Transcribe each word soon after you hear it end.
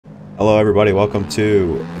Hello everybody, welcome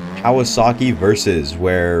to Kawasaki versus,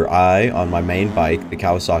 where I, on my main bike, the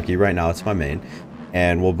Kawasaki, right now it's my main,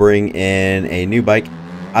 and we'll bring in a new bike.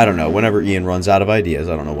 I don't know, whenever Ian runs out of ideas.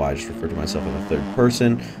 I don't know why I just refer to myself in the third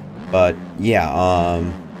person, but yeah,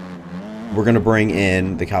 we're going to bring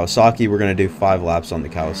in the Kawasaki. We're going to do 5 laps on the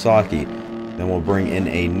Kawasaki. Then we'll bring in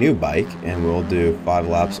a new bike, and we'll do 5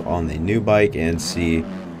 laps on the new bike and see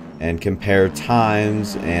and compare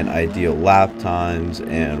times and ideal lap times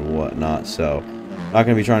and whatnot. So not going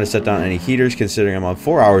to be trying to set down any heaters, considering I'm on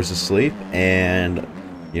 4 hours of sleep, and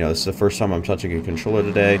you know, this is the first time I'm touching a controller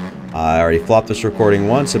today. I already flopped this recording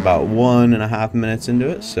once, about 1.5 minutes into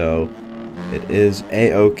it, so it is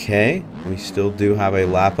a-okay. We still do have a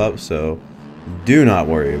lap up, so do not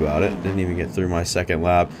worry about it. Didn't even get through my second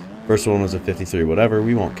lap. First one was a 53 whatever.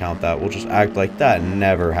 We won't count that. We'll just act like that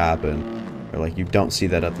never happened. Or like you don't see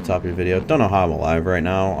that at the top of your video. Don't know how I'm alive right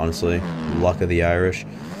now, honestly. Luck of the Irish.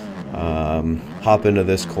 Hop into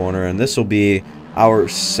this corner, and this will be our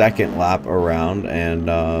second lap around, and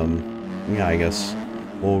yeah, I guess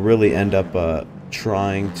we'll really end up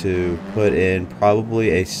trying to put in probably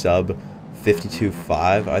a sub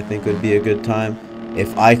 52.5. I think would be a good time.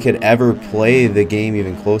 If I could ever play the game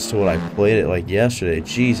even close to what I played it like yesterday.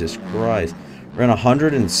 Jesus Christ. Ran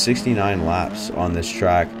 169 laps on this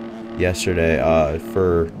track yesterday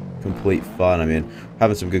for complete fun. I mean,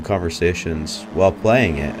 having some good conversations while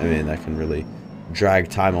playing it. I mean, that can really drag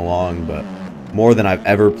time along, but more than I've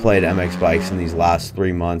ever played MX bikes in these last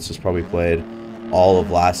 3 months. Just probably played all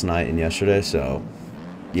of last night and yesterday, so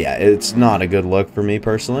yeah, it's not a good look for me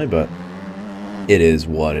personally, but it is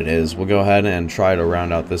what it is. We'll go ahead and try to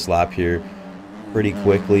round out this lap here pretty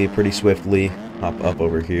quickly, pretty swiftly. Hop up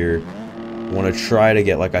over here. Want to try to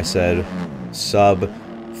get, like I said, sub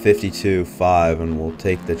 52.5, and we'll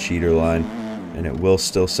take the cheater line, and it will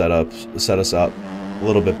still set us up a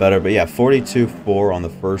little bit better. But yeah, 42.4 on the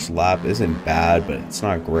first lap isn't bad, but it's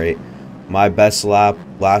not great. My best lap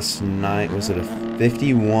last night, was it a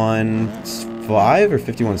 51.5 or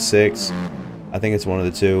 51.6? I think it's one of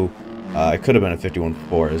the two. It could have been a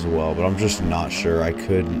 51.4 as well, but I'm just not sure. I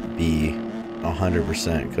couldn't be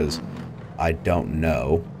 100% because I don't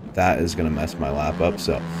know. That is going to mess my lap up,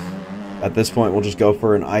 so at this point we'll just go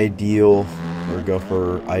for an ideal, or go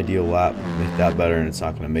for ideal lap, make that better, and it's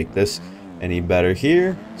not going to make this any better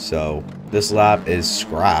here. So this lap is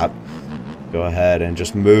scrap. Go ahead and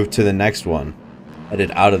just move to the next one.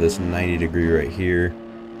 Headed out of this 90 degree right here.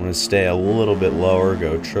 I'm going to stay a little bit lower,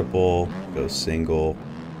 go triple, go single,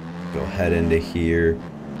 go head into here,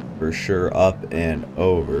 for sure up and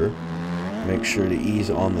over. Make sure to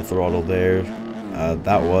ease on the throttle there.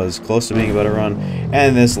 That was close to being a better run.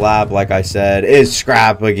 And this lap, like I said, is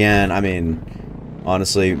scrap again. I mean,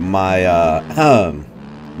 honestly, my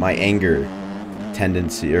my anger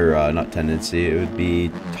tendency, or not tendency, it would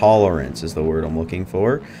be tolerance is the word I'm looking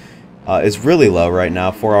for. It's really low right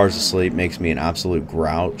now. 4 hours of sleep makes me an absolute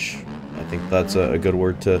grouch. I think that's a good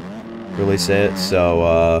word to really say it.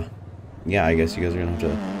 So yeah, I guess you guys are gonna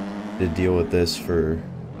have to deal with this for,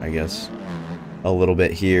 I guess, a little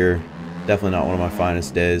bit here. Definitely not one of my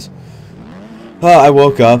finest days. I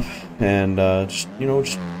woke up and you know,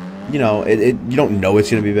 you don't know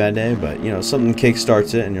it's gonna be a bad day, but you know, something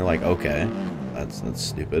kickstarts it, and you're like, okay, that's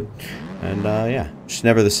stupid, and yeah, just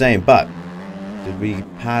never the same. But did we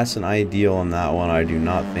pass an ideal on that one? I do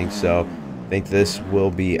not think so. I think this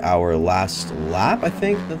will be our last lap. I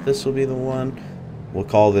think that this will be the one. We'll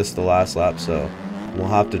call this the last lap, so we'll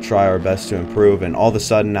have to try our best to improve. And all of a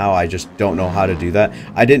sudden now I just don't know how to do that.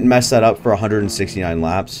 I didn't mess that up for 169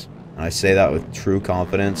 laps. And I say that with true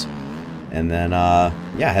confidence. And then,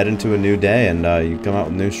 yeah, head into a new day, and you come out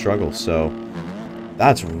with new struggles. So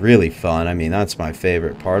that's really fun. I mean, that's my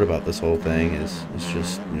favorite part about this whole thing is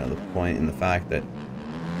just, you know, the point and the fact that,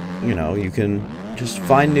 you know, you can just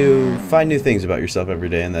find new things about yourself every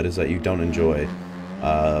day, and that is that you don't enjoy,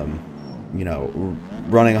 you know,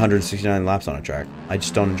 running 169 laps on a track. I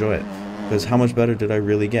just don't enjoy it, because how much better did I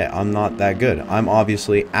really get? I'm not that good. I'm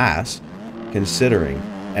obviously ass, considering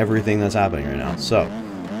everything that's happening right now. So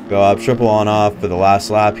go up, triple on off for the last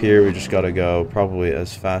lap here. We just got to go probably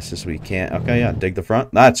as fast as we can. Okay, yeah, dig the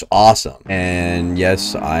front. That's awesome. And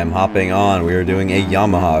yes, I'm hopping on. We are doing a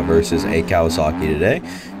Yamaha versus a Kawasaki today.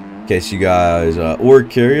 In case you guys were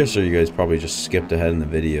curious, or you guys probably just skipped ahead in the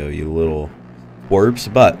video, you little twerps.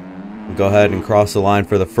 But we'll go ahead and cross the line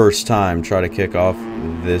for the first time. Try to kick off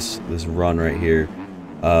this run right here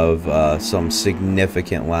of some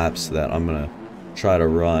significant laps that I'm going to try to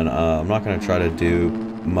run. I'm not going to try to do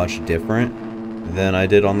much different than I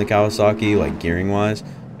did on the Kawasaki, like gearing wise,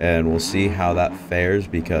 and we'll see how that fares,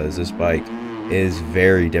 because this bike is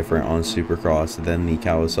very different on Supercross than the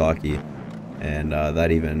Kawasaki, and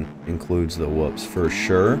that even includes the whoops for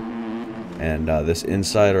sure. And this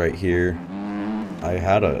inside right here, I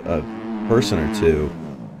had a person or two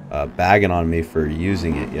bagging on me for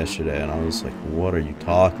using it yesterday, and I was like, what are you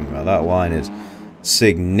talking about? That line is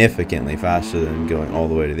significantly faster than going all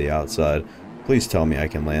the way to the outside. Please tell me I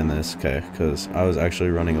can land this, okay, because I was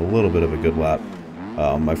actually running a little bit of a good lap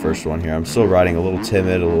on my first one here. I'm still riding a little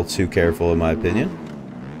timid, a little too careful in my opinion,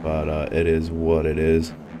 but it is what it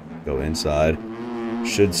is. Go inside.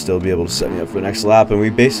 Should still be able to set me up for the next lap, and we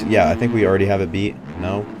basically, yeah, I think we already have it beat.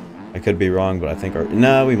 No, I could be wrong, but I think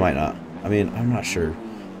no, we might not. I mean, I'm not sure.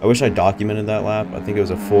 I wish I documented that lap. I think it was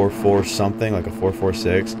a 4.4 something, like a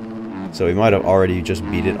 4.46. So we might have already just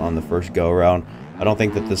beat it on the first go around. I don't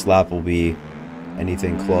think that this lap will be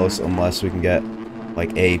anything close unless we can get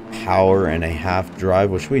like a power and a half drive,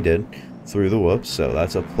 which we did through the whoops. So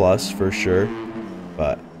that's a plus for sure.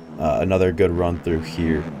 But another good run through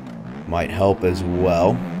here might help as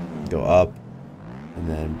well. Go up and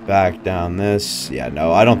then back down this. Yeah,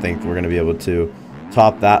 no, I don't think we're going to be able to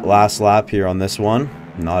top that last lap here on this one.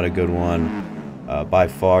 Not a good one by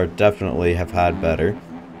far. Definitely have had better.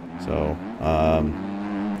 So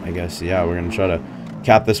I guess, yeah, we're going to try to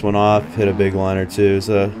cap this one off, hit a big line or two. Is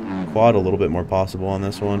a quad a little bit more possible on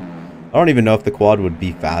this one? I don't even know if the quad would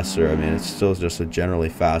be faster. I mean, it's still just a generally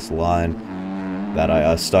fast line that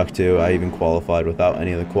I stuck to. I even qualified without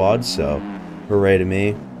any of the quads, so hooray to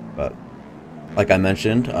me. But like I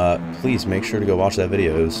mentioned, please make sure to go watch that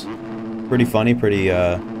video. It was pretty funny,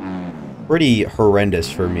 pretty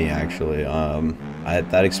horrendous for me, actually.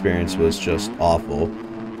 That experience was just awful.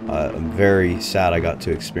 I'm very sad I got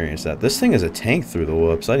to experience that. This thing is a tank through the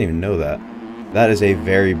whoops. I didn't even know that. That is a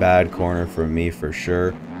very bad corner for me for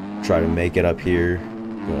sure. Try to make it up here,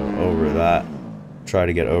 go over that, try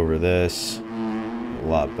to get over this. A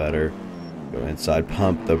lot better. Go inside,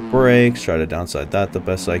 pump the brakes, try to downside that the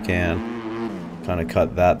best I can. Kind of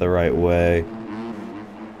cut that the right way.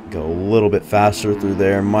 Go a little bit faster through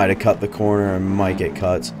there. Might have cut the corner and might get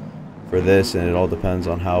cuts for this, and it all depends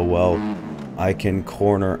on how well I can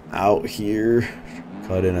corner out here.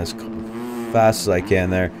 Cut in as fast as I can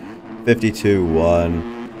there.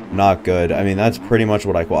 52.1. Not good. I mean, that's pretty much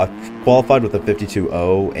what I qualified with a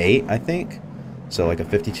 52.08, I think. So like a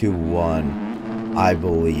 52.1. I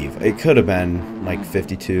believe. It could have been like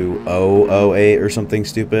 52.008 or something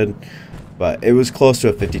stupid, but it was close to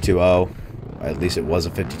a 52.0. At least it was a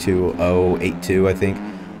 52.082, I think.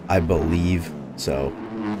 I believe. So,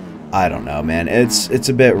 I don't know, man. It's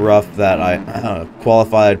a bit rough that I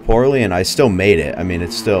qualified poorly and I still made it. I mean,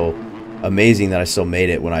 it's still amazing that I still made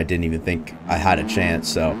it when I didn't even think I had a chance.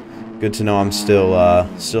 So, good to know I'm still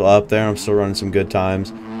up there. I'm still running some good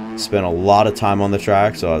times. Spent a lot of time on the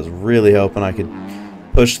track, so I was really hoping I could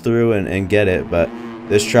push through and get it. But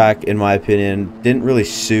this track, in my opinion, didn't really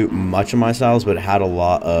suit much of my styles, but it had a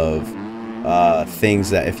lot of things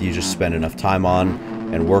that if you just spend enough time on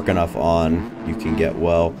and work enough on, you can get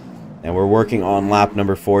well. And we're working on lap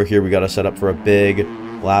number 4 here. We got to set up for a big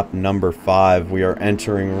lap number 5. We are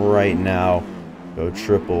entering right now. Go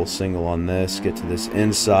triple, single on this, get to this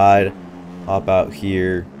inside, hop out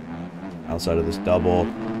here, outside of this double,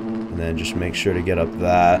 and then just make sure to get up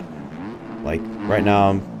that. Like right now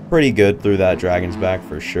I'm pretty good through that dragon's back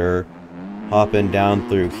for sure. Hopping down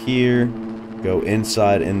through here, go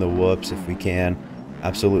inside in the whoops if we can.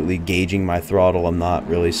 Absolutely gauging my throttle. I'm not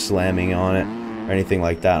really slamming on it or anything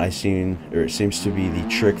like that. It seems to be the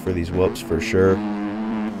trick for these whoops for sure.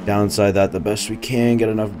 Downside that the best we can, get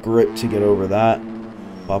enough grip to get over that.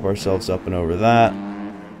 Pop ourselves up and over that.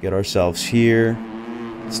 Get ourselves here.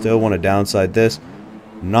 Still want to downside this.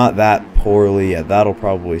 Not that poorly. Yeah, that'll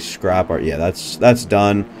probably scrap our... Yeah, that's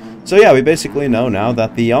done. So yeah, we basically know now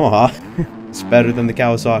that the Yamaha is better than the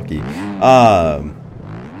Kawasaki.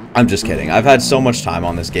 I'm just kidding. I've had so much time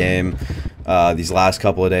on this game these last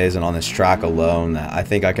couple of days and on this track alone that I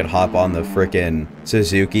think I could hop on the frickin'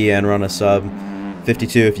 Suzuki and run a sub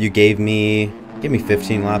 52. If you give me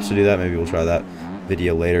 15 laps to do that, maybe we'll try that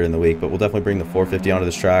video later in the week. But we'll definitely bring the 450 onto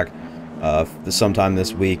this track sometime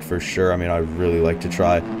this week for sure. I mean, I'd really like to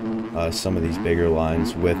try some of these bigger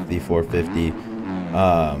lines with the 450.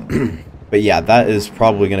 But yeah, that is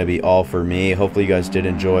probably going to be all for me. Hopefully you guys did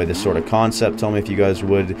enjoy this sort of concept. Tell me if you guys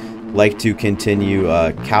would like to continue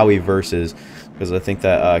Cowie versus, because I think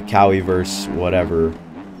that Cowie versus whatever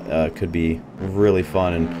could be really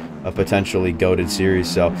fun and a potentially goated series.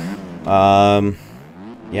 So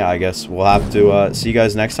yeah, I guess we'll have to see you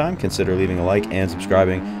guys next time. Consider leaving a like and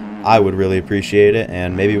subscribing. I would really appreciate it,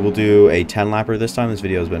 and maybe we'll do a 10 lapper this time. This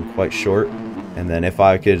video has been quite short, And then if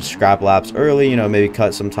I could scrap laps early, you know, maybe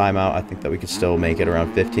cut some time out, I think that we could still make it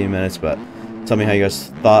around 15 minutes. But tell me how you guys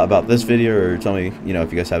thought about this video, or tell me, you know,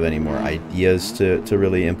 if you guys have any more ideas to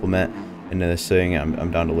really implement into this thing. I'm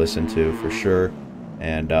down to listen to for sure.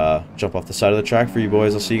 And jump off the side of the track for you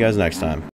boys. I'll see you guys next time.